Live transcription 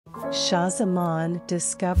Shah-Zaman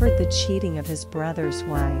discovered the cheating of his brother's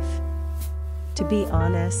wife. To be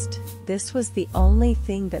honest, this was the only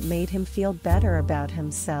thing that made him feel better about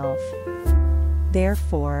himself.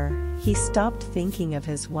 Therefore, he stopped thinking of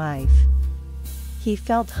his wife. He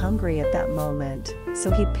felt hungry at that moment, so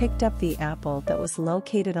he picked up the apple that was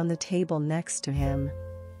located on the table next to him.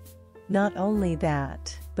 Not only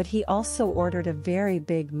that, but he also ordered a very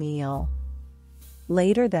big meal.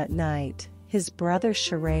 Later that night, his brother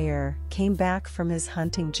Sharayer came back from his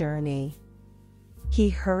hunting journey. He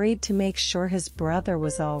hurried to make sure his brother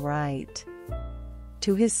was all right.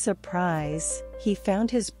 To his surprise, he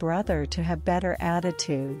found his brother to have better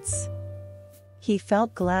attitudes. He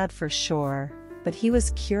felt glad for sure, but he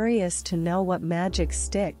was curious to know what magic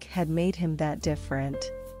stick had made him that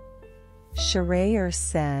different. Sharayer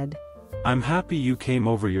said, "I'm happy you came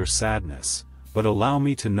over your sadness, but allow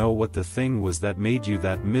me to know what the thing was that made you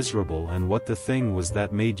that miserable and what the thing was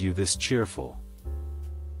that made you this cheerful."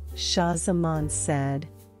 Shah-Zaman said,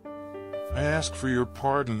 "I ask for your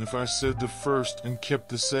pardon if I said the first and kept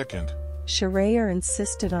the second." Sharayer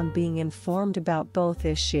insisted on being informed about both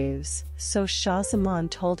issues, so Shah-Zaman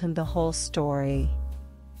told him the whole story.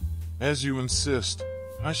 "As you insist,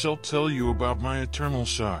 I shall tell you about my eternal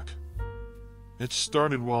shock. It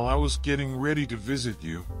started while I was getting ready to visit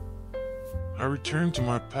you. I returned to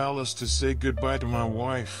my palace to say goodbye to my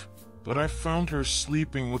wife, but I found her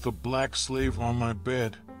sleeping with a black slave on my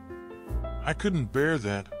bed. I couldn't bear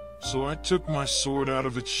that, so I took my sword out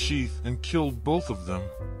of its sheath and killed both of them.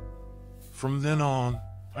 From then on,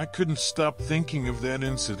 I couldn't stop thinking of that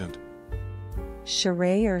incident."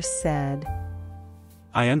 Sharayer said,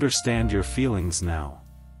 "I understand your feelings now.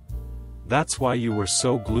 That's why you were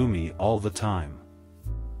so gloomy all the time.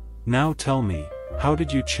 Now tell me, how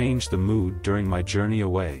did you change the mood during my journey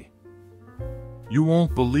away?" "You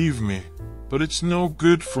won't believe me, but it's no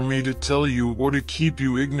good for me to tell you or to keep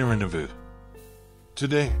you ignorant of it.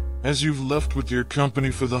 Today, as you've left with your company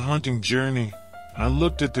for the hunting journey, I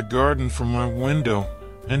looked at the garden from my window,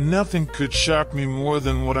 and nothing could shock me more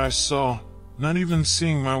than what I saw, not even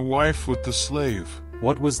seeing my wife with the slave."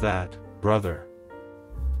 "What was that, brother?"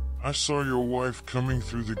 "I saw your wife coming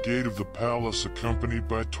through the gate of the palace accompanied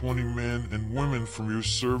by 20 men and women from your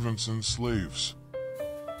servants and slaves.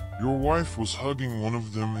 Your wife was hugging one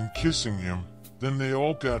of them and kissing him, then they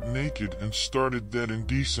all got naked and started that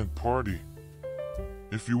indecent party.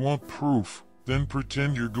 If you want proof, then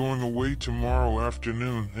pretend you're going away tomorrow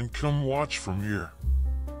afternoon and come watch from here."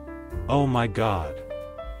 "Oh my God!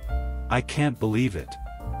 I can't believe it.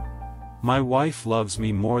 My wife loves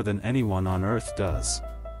me more than anyone on earth does.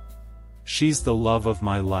 She's the love of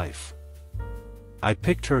my life. I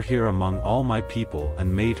picked her here among all my people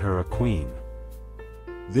and made her a queen."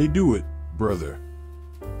 "They do it, brother.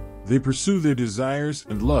 They pursue their desires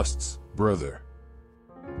and lusts, brother.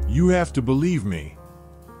 You have to believe me."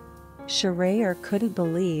 Sharayer couldn't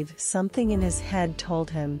believe something in his head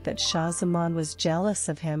told him that Shah-Zaman was jealous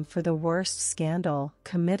of him for the worst scandal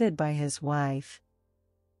committed by his wife.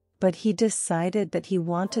 But he decided that he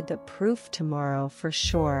wanted the proof tomorrow for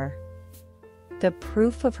sure. The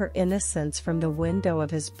proof of her innocence from the window of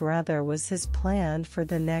his brother was his plan for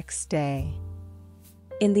the next day.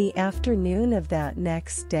 In the afternoon of that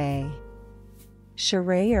next day,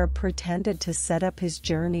 Sharayer pretended to set up his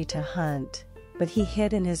journey to hunt, but he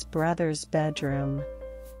hid in his brother's bedroom.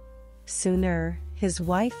 Sooner, his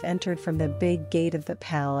wife entered from the big gate of the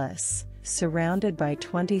palace, surrounded by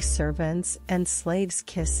 20 servants and slaves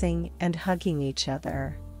kissing and hugging each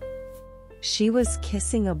other. She was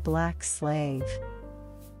kissing a black slave.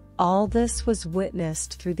 All this was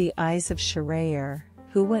witnessed through the eyes of Sharayer,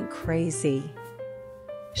 who went crazy.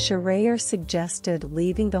 Sharayer suggested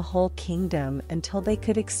leaving the whole kingdom until they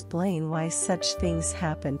could explain why such things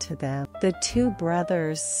happened to them. The two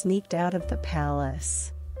brothers sneaked out of the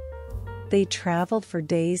palace. They traveled for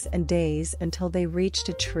days and days until they reached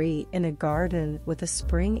a tree in a garden with a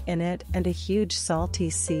spring in it and a huge salty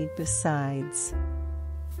sea besides.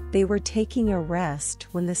 They were taking a rest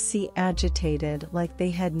when the sea agitated like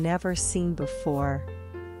they had never seen before.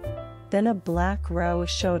 Then a black roe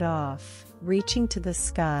showed off, reaching to the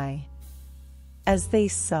sky. As they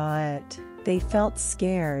saw it, they felt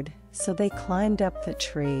scared, so they climbed up the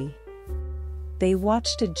tree. They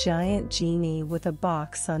watched a giant genie with a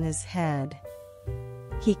box on his head.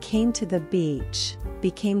 He came to the beach,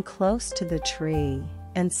 became close to the tree,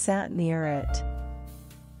 and sat near it.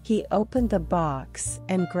 He opened the box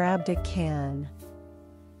and grabbed a can.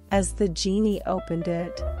 As the genie opened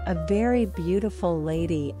it, a very beautiful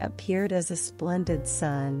lady appeared as a splendid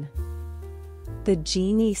sun. The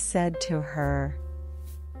genie said to her,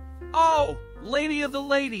 "Oh, Lady of the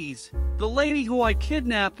ladies, the lady who I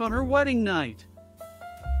kidnapped on her wedding night.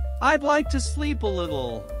 I'd like to sleep a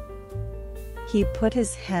little. He put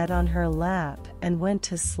his head on her lap and went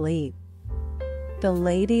to sleep. The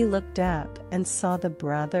lady looked up and saw the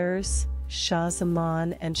brothers,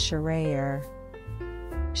 Shahzaman and Shahryar.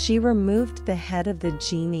 She removed the head of the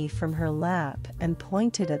genie from her lap and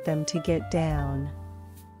pointed at them to get down.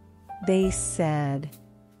 They said,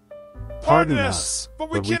 "Pardon us, but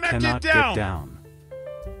we cannot get down."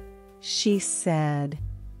 She said,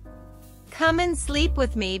 "Come and sleep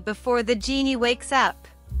with me before the genie wakes up.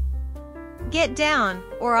 Get down,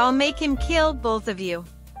 or I'll make him kill both of you."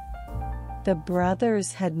 The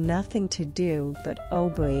brothers had nothing to do but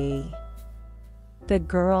obey. The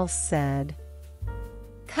girl said,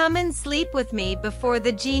 "Come and sleep with me before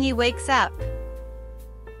the genie wakes up."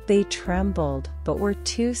 They trembled but were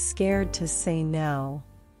too scared to say no.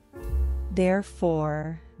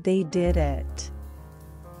 Therefore, they did it.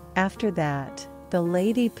 After that, the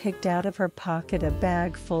lady picked out of her pocket a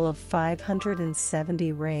bag full of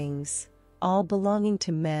 570 rings, all belonging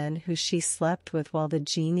to men who she slept with while the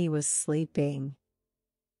genie was sleeping.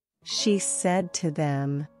 She said to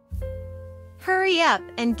them, "Hurry up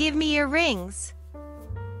and give me your rings."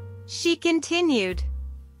 She continued,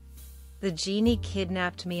 "The genie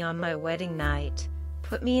kidnapped me on my wedding night,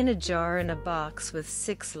 put me in a jar in a box with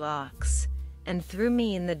 6 locks, and threw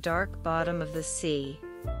me in the dark bottom of the sea.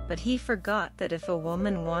 But he forgot that if a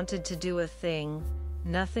woman wanted to do a thing,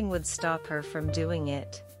 nothing would stop her from doing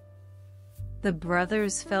it." The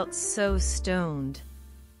brothers felt so stoned.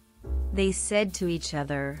 They said to each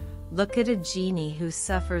other, "Look at a genie who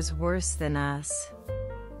suffers worse than us."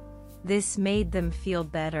 This made them feel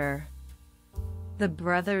better. The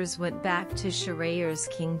brothers went back to Shahryar's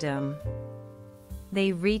kingdom.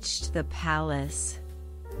 They reached the palace.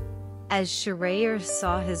 As Shahryar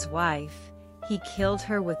saw his wife, he killed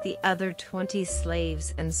her with the other 20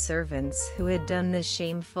 slaves and servants who had done the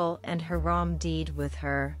shameful and haram deed with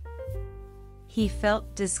her. He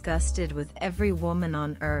felt disgusted with every woman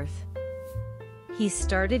on earth. He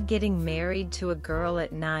started getting married to a girl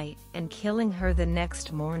at night and killing her the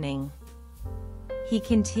next morning. He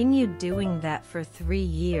continued doing that for 3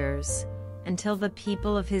 years, until the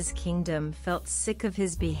people of his kingdom felt sick of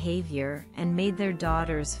his behavior and made their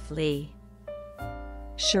daughters flee.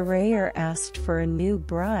 Shahryar asked for a new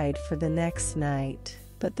bride for the next night,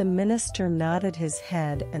 but the minister nodded his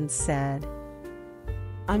head and said,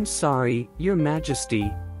 "I'm sorry, Your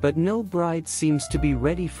Majesty, but no bride seems to be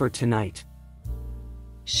ready for tonight."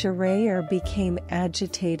 Shahryar became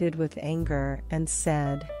agitated with anger and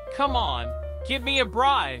said, "Come on, give me a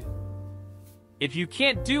bride. If you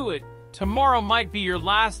can't do it, tomorrow might be your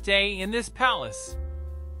last day in this palace."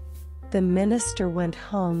 The minister went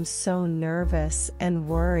home so nervous and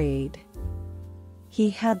worried.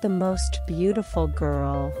 He had the most beautiful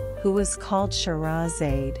girl, who was called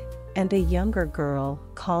Shahrazad, and a younger girl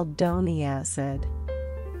called Doniazad.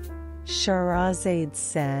 Shahrazad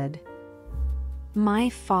said, "My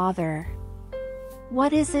father,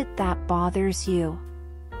 what is it that bothers you?"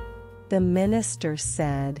 The minister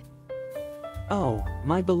said, "Oh,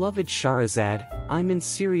 my beloved Shahrazad, I'm in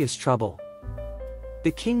serious trouble.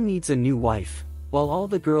 The king needs a new wife, while all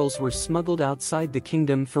the girls were smuggled outside the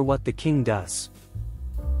kingdom for what the king does.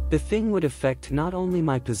 The thing would affect not only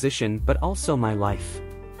my position but also my life."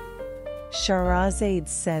 Shahrazad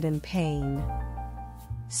said in pain,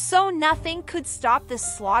 "So nothing could stop this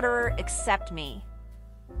slaughterer except me."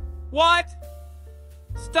 What?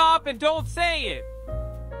 Stop and don't say it!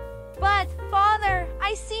 "But, father,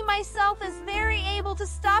 I see myself as very able to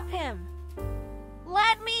stop him.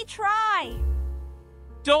 Let me try."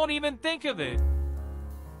 Don't even think of it!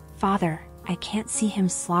 "Father, I can't see him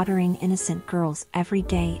slaughtering innocent girls every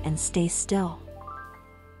day and stay still.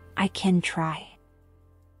 I can try.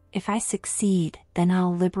 If I succeed, then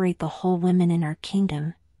I'll liberate the whole women in our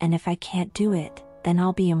kingdom, and if I can't do it, then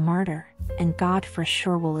I'll be a martyr, and God for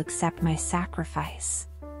sure will accept my sacrifice."